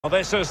Well,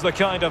 this is the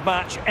kind of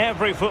match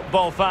every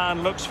football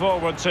fan looks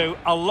forward to.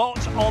 A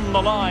lot on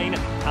the line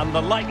and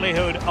the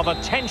likelihood of a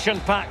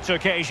tension-packed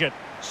occasion.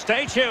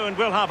 Stay tuned,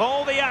 we'll have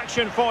all the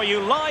action for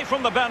you live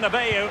from the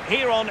Bernabeu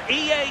here on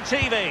EA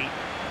TV.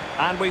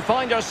 And we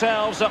find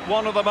ourselves at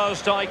one of the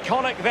most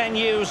iconic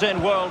venues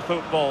in world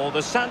football,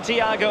 the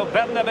Santiago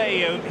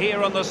Bernabeu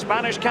here in the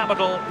Spanish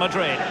capital,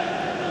 Madrid.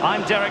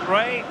 I'm Derek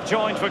Ray,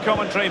 joined for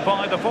commentary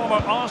by the former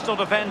Arsenal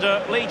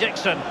defender Lee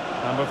Dixon.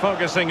 And we're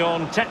focusing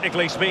on,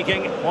 technically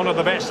speaking, one of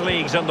the best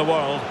leagues in the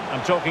world.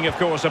 I'm talking, of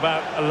course,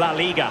 about La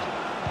Liga.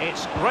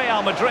 It's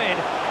Real Madrid.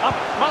 Up,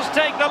 must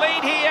take the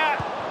lead here.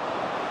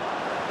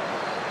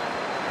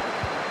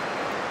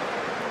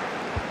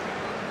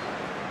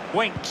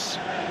 Winks.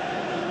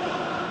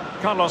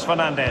 Carlos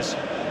Fernandez.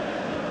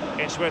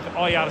 It's with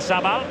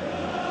Oyarzabal.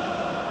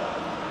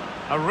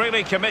 A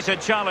really committed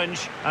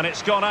challenge, and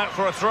it's gone out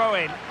for a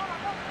throw-in.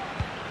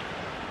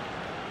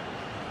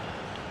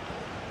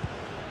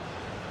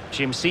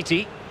 Jim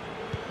City.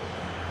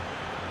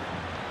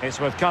 It's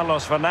with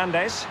Carlos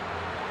Fernandez.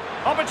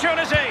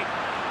 Opportunity!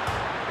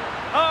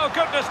 Oh,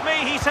 goodness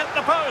me, he sent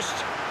the post.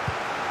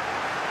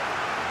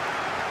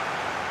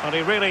 Well,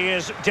 he really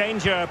is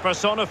danger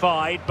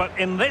personified, but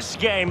in this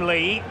game,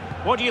 Lee,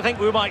 what do you think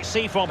we might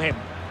see from him?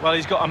 Well,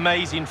 he's got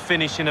amazing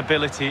finishing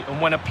ability, and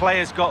when a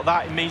player's got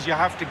that, it means you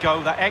have to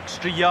go that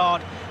extra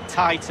yard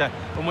tighter.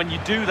 And when you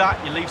do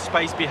that, you leave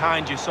space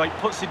behind you, so it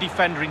puts the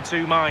defender in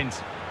two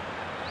minds.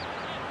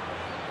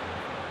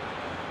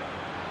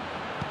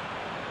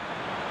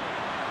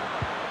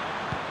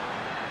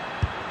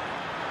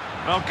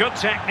 Well, good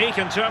technique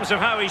in terms of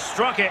how he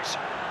struck it.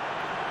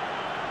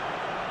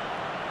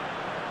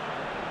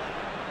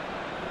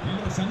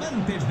 Los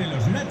amantes de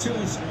los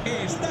nachos,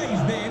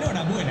 estáis de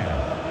enhorabuena.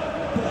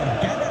 Por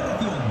cada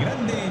ración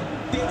grande,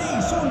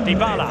 tenéis un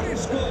Dybala.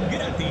 refresco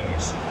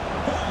gratis.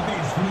 A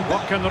disfrutar.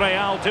 What can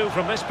Real do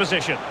from this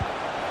position?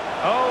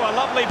 Oh, a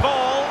lovely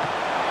ball.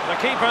 The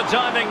keeper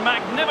diving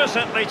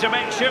magnificently to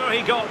make sure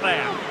he got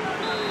there.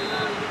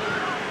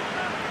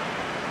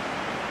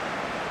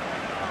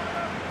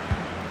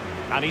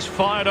 And he's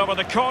fired over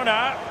the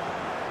corner.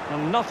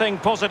 And nothing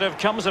positive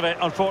comes of it,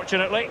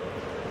 unfortunately.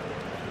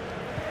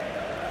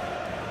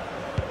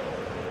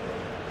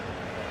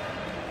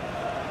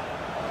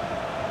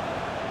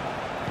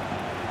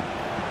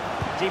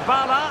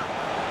 Dybala.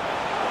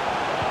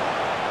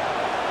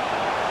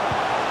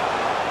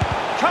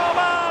 Come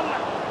on!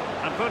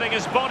 And putting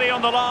his body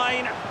on the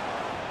line.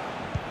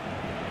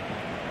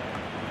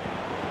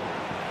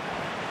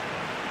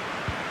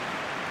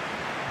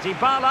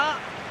 Dybala.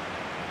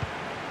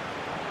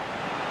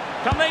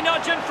 Can they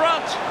nudge in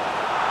front?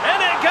 In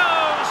it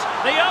goes!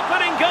 The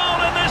opening goal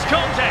in this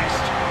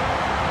contest.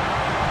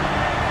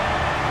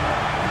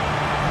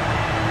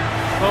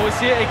 Well, we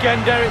see it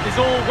again, Derek. There's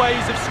all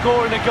ways of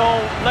scoring a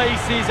goal.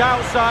 Laces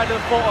outside of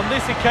the foot. On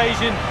this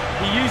occasion,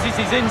 he uses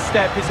his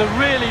instep. It's a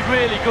really,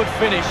 really good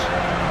finish.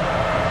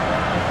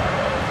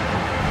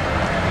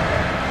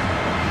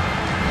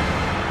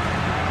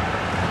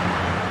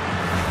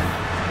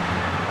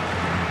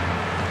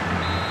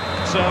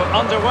 So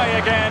underway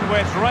again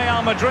with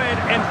Real Madrid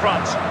in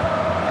front.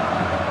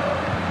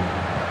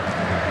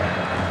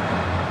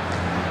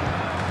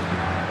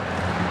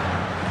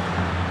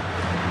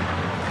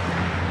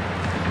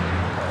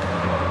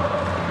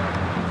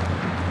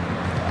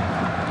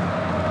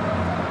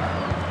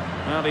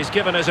 Well, he's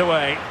given us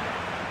away.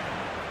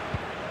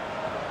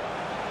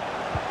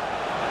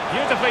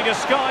 Beautifully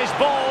disguised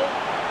ball.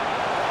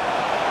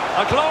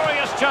 A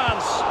glorious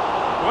chance.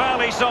 Well,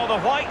 he saw the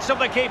whites of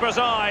the keeper's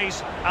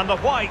eyes and the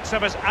whites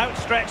of his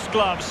outstretched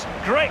gloves.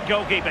 Great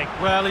goalkeeping.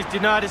 Well, he's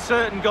denied a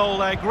certain goal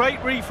there. Great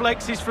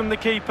reflexes from the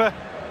keeper.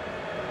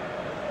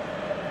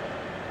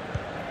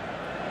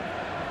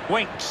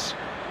 Winks.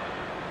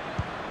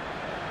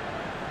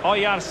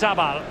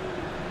 Oyarzabal.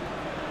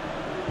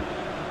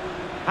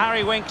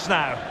 Harry Winks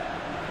now.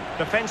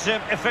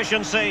 Defensive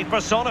efficiency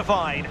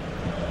personified.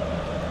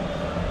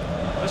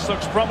 This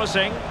looks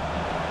promising.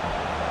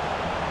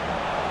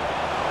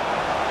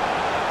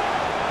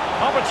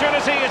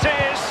 Opportunity it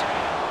is.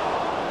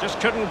 Just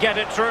couldn't get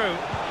it through.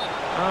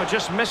 Oh,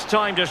 just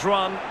mistimed his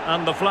run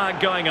and the flag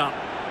going up.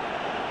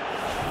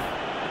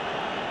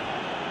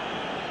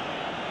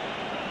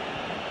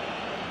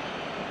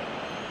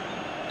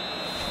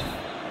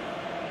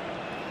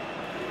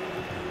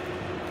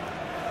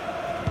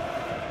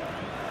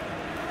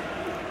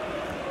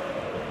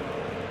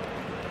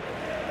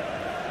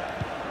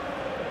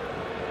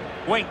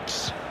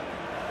 Winks.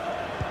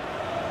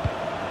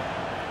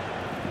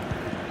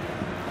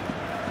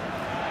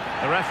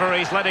 The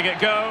referee's letting it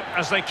go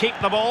as they keep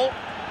the ball.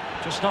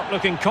 Just not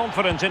looking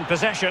confident in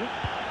possession.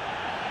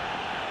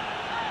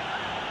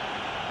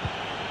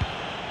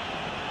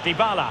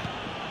 Dybala.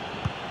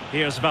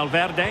 Here's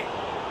Valverde.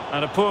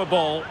 And a poor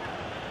ball.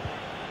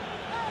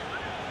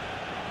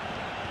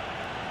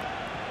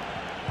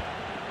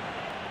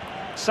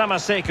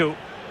 Samaseku.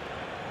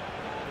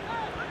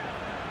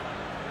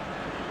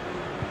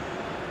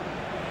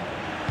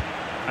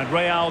 And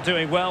Real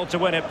doing well to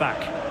win it back.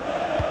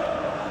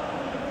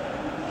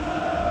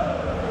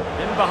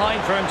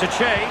 behind for him to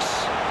chase.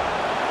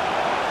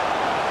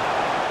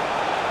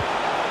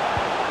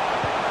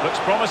 Looks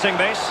promising,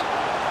 this.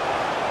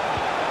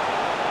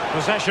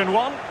 Possession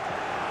one.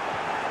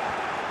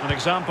 An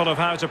example of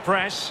how to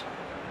press.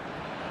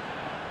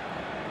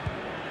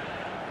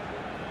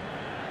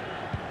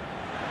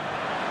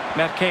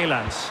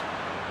 Merkelans.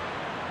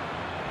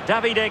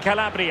 Davide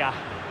Calabria.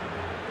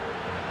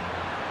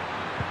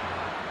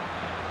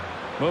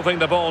 Moving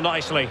the ball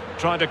nicely,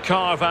 trying to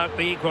carve out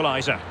the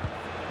equaliser.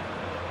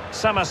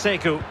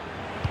 Samaseku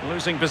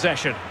losing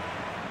possession.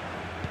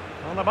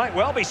 Well, there might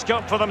well be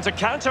scope for them to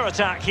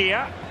counter-attack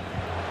here.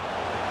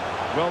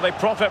 Will they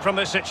profit from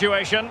this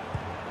situation?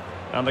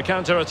 And the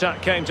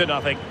counter-attack came to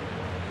nothing.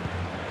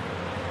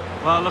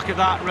 Well, look at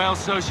that. Real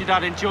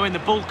Sociedad enjoying the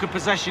bulk of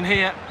possession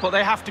here, but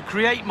they have to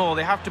create more.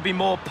 They have to be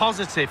more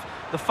positive.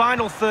 The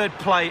final third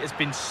play has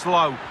been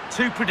slow,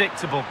 too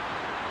predictable.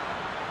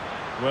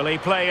 Will he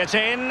play it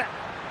in?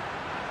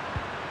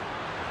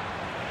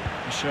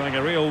 He's showing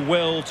a real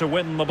will to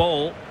win the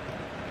ball.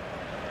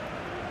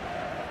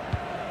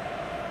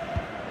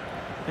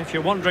 If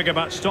you're wondering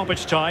about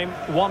stoppage time,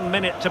 1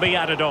 minute to be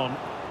added on.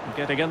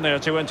 Getting in there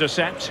to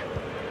intercept.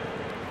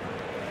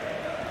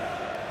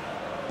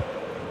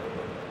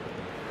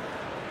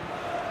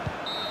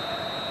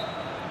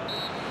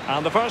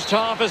 And the first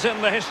half is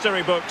in the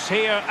history books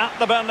here at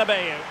the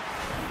Bernabeu.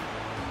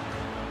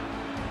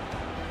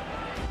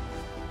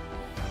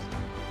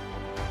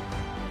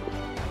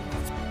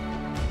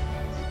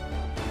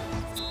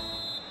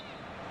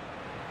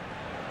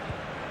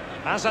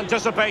 As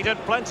anticipated,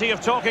 plenty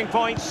of talking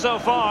points so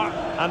far,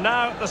 and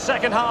now the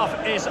second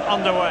half is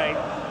underway.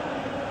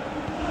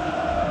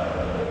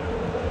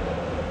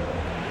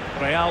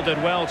 Real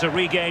did well to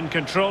regain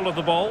control of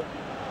the ball.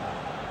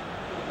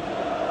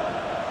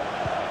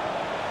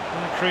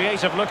 A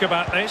creative look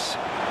about this.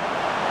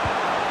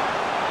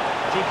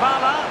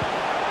 Dybala.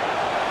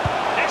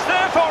 It's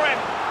there for him.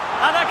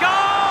 And a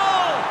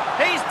goal!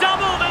 He's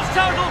doubled his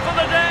total for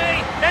the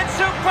day in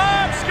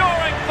superb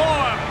scoring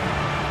form.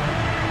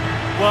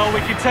 Well,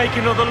 we can take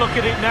another look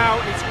at it now.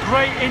 It's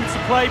great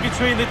interplay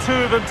between the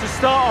two of them to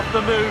start off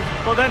the move,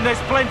 but then there's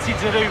plenty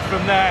to do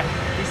from there.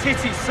 He's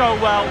hit it so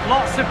well,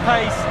 lots of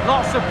pace,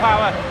 lots of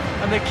power,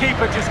 and the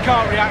keeper just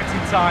can't react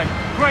in time.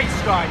 Great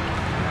strike.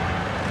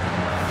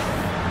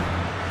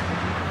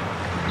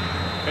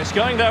 It's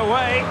going their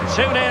way,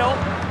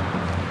 2-0.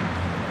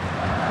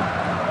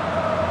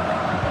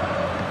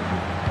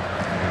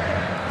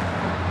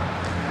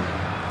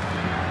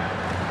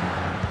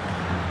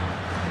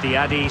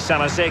 Diadi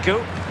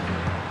Samaseku.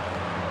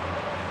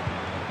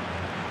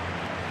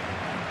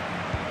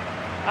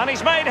 And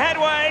he's made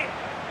headway.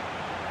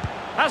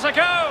 Has a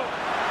go.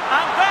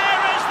 And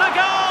there is the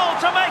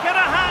goal to make it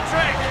a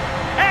hat-trick.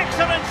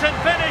 Excellence in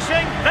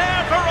finishing,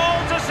 there for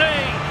all to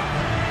see.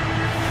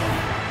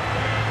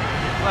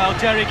 Well,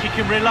 Derek, he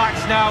can relax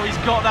now. He's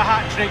got the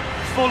hat-trick,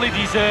 fully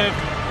deserved.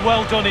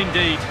 Well done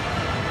indeed.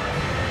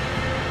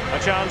 A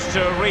chance to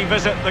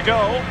revisit the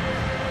goal.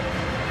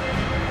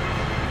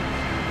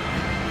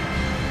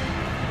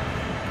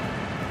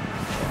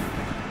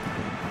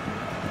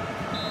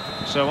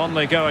 So on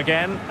they go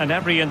again, and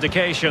every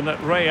indication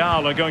that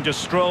Real are going to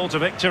stroll to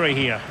victory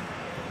here.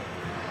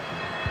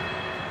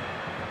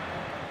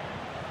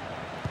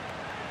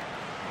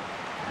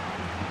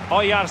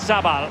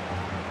 Oyarzabal.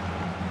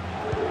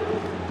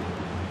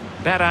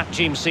 Berat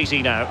Jim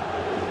Sisi now.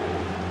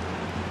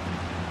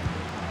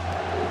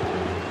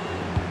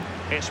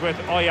 It's with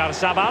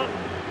Oyarzabal.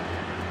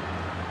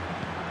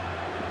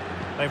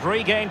 They've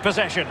regained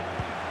possession.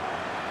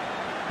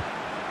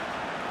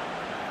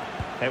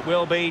 It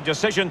will be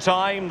decision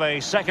time, the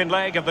second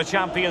leg of the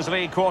Champions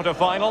League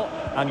quarter-final,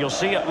 and you'll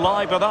see it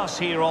live with us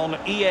here on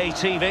EA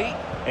TV.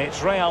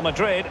 It's Real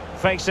Madrid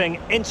facing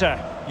Inter.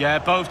 Yeah,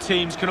 both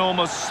teams can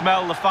almost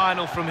smell the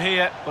final from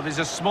here, but there's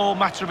a small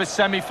matter of a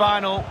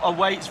semi-final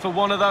awaits for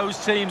one of those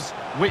teams.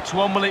 Which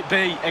one will it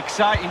be?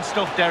 Exciting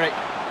stuff, Derek.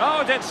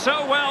 Oh, did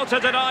so well to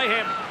deny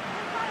him.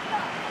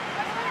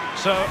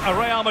 So, a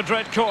Real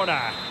Madrid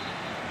corner.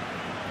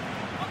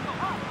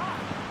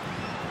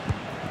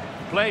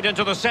 Played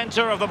into the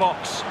centre of the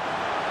box.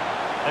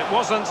 It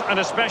wasn't an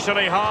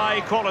especially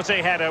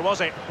high-quality header,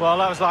 was it? Well,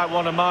 that was like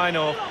one of mine,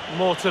 or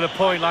more to the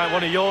point, like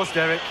one of yours,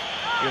 Derek.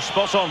 You're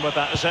spot on with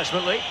that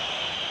assessment, Lee.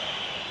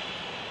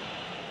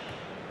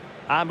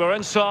 And we're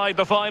inside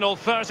the final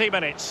 30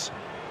 minutes.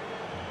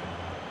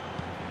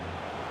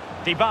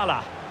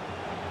 Dybala.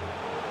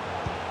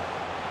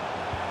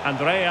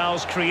 And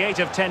Real's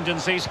creative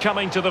tendencies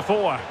coming to the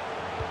fore.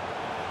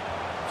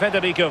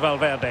 Federico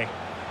Valverde.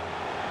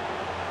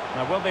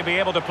 Now, will they be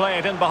able to play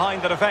it in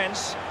behind the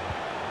defence?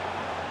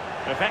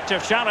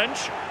 Effective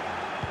challenge.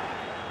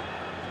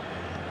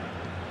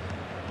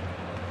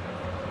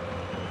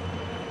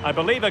 I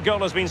believe a goal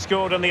has been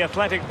scored in the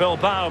Athletic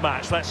Bilbao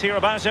match. Let's hear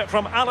about it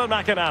from Alan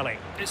McInally.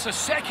 It's a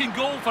second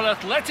goal for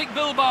Athletic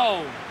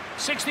Bilbao.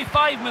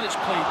 65 minutes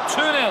played,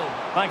 2-0.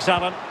 Thanks,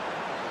 Alan.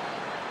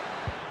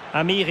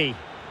 Amiri.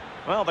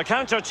 Well, the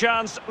counter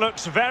chance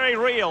looks very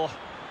real.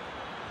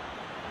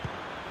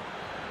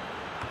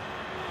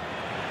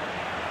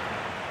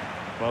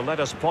 Well,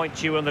 let us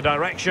point you in the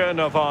direction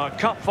of our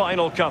cup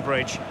final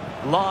coverage.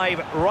 Live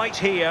right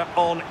here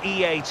on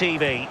EA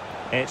TV.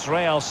 It's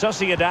Real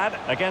Sociedad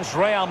against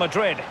Real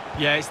Madrid.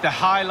 Yeah, it's the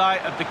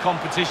highlight of the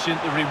competition,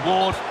 the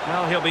reward.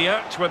 Well, he'll be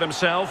irked with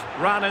himself.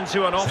 Ran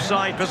into an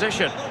offside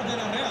position.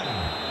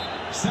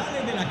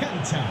 Sale de la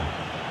cancha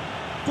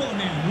con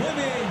el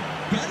 9,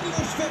 Carlos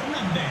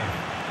Fernández.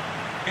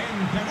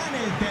 Entrará en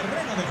el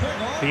terreno de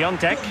juego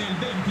Piontek. con el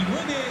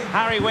 29.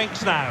 Harry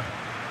Winks now.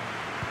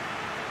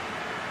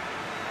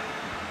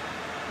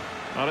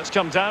 Well, it's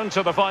come down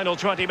to the final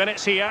 20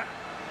 minutes here.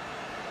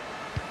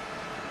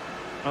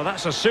 Well,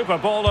 that's a super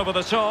ball over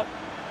the top.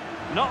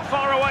 Not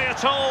far away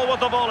at all with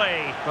the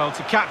volley. Well,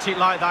 to catch it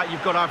like that,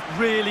 you've got to have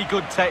really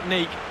good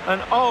technique.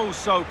 And oh,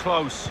 so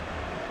close.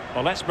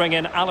 Well, let's bring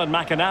in Alan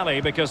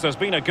McInally because there's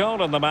been a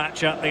goal in the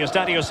match at the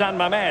Estadio San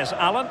Mamés.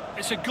 Alan?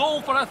 It's a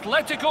goal for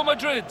Atletico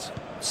Madrid.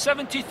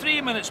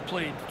 73 minutes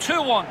played.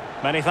 2-1.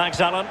 Many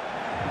thanks, Alan.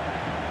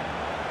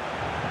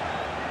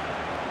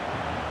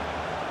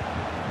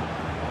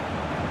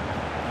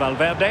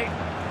 Valverde.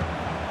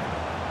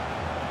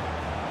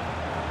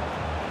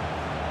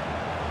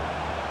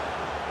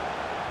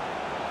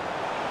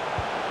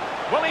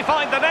 Will he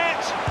find the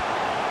net?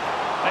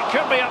 It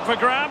could be up for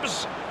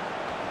grabs.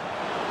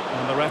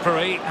 And the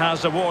referee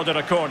has awarded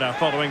a corner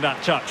following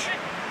that touch.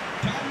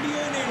 Cambio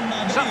en el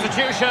Madrid.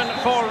 Substitution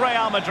for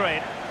Real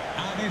Madrid.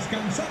 A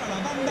descansar a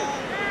la banda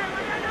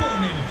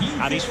con el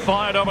 15. And he's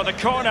fired over the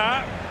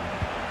corner.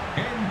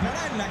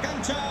 Entrará en la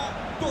cancha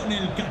con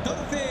el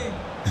 14,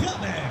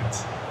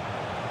 Havertz.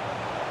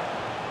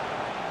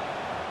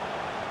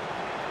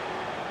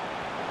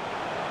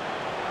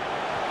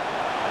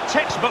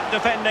 Textbook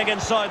defending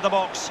inside the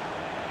box.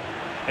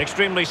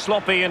 Extremely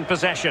sloppy in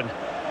possession.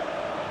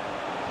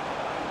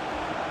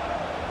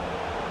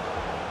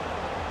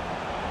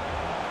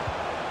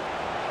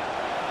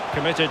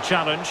 Committed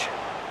challenge.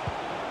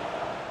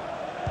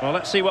 Well,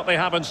 let's see what they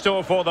have in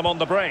store for them on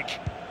the break.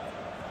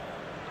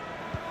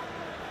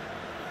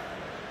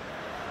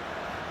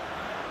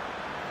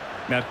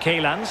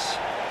 Merkelans.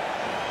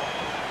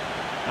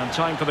 And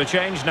time for the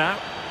change now.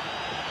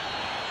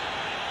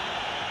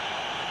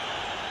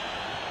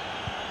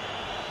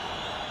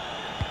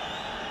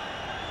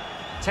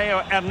 Theo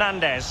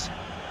Hernandez.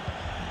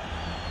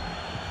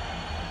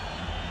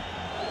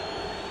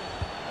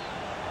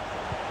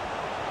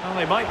 Well,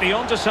 they might be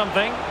onto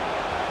something.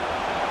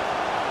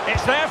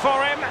 It's there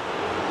for him,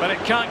 but it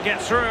can't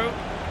get through.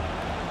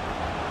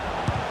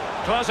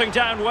 Closing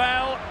down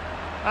well,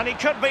 and he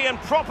could be in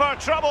proper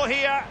trouble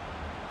here.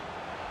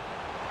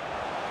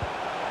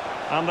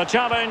 And the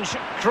challenge,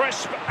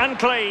 crisp and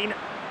clean.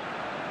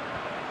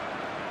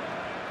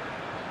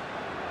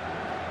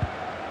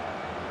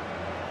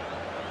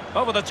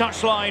 Over the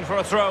touchline for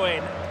a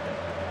throw-in.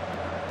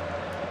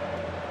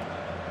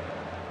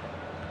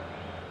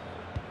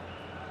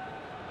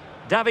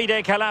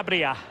 Davide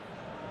Calabria.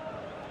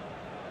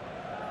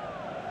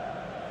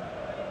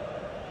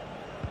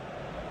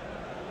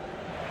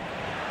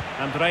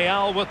 And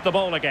Real with the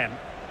ball again.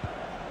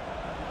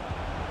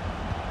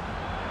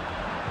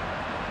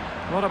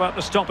 What about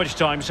the stoppage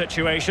time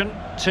situation?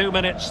 2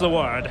 minutes the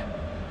word.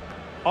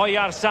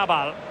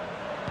 Oyarzabal.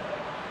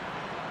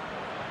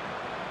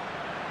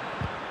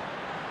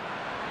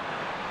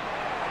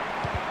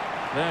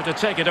 There to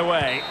take it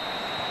away.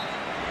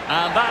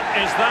 And that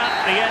is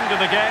that, the end of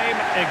the game.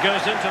 It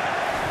goes into...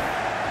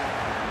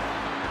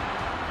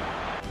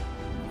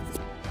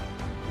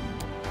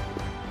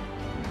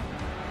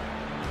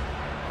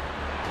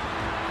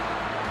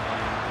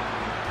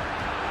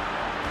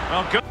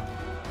 Well, good.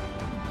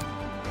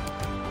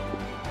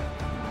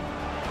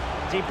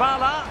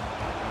 Dybala.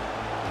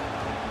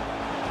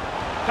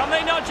 Can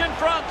they nudge in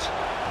front?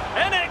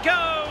 In it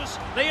goes!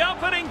 The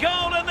opening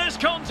goal in this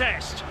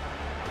contest.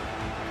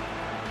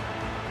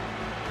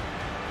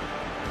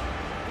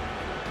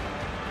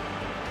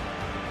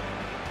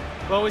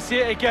 Well, we see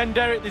it again,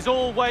 Derek. There's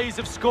all ways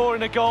of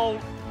scoring a goal.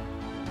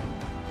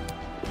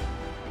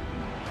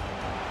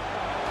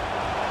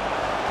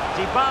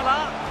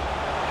 Dybala.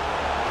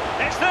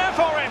 It's there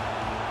for him.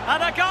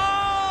 And a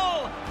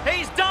goal!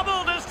 He's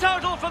doubled his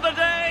total for the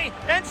day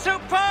in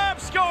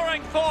superb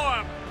scoring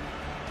form.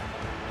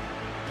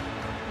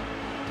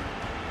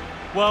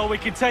 Well, we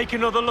can take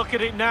another look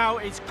at it now.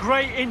 It's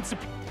great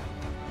interplay.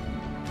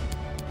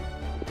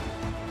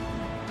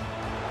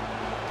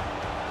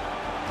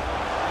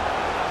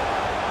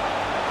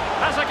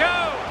 Has a go,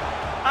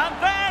 and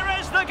there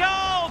is the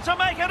goal to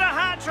make it a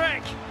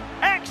hat-trick.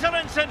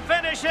 Excellence in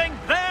finishing,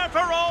 there for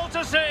all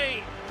to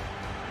see.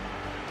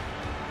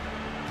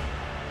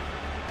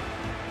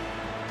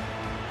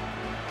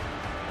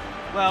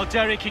 Well,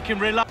 Derek, he can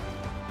rely...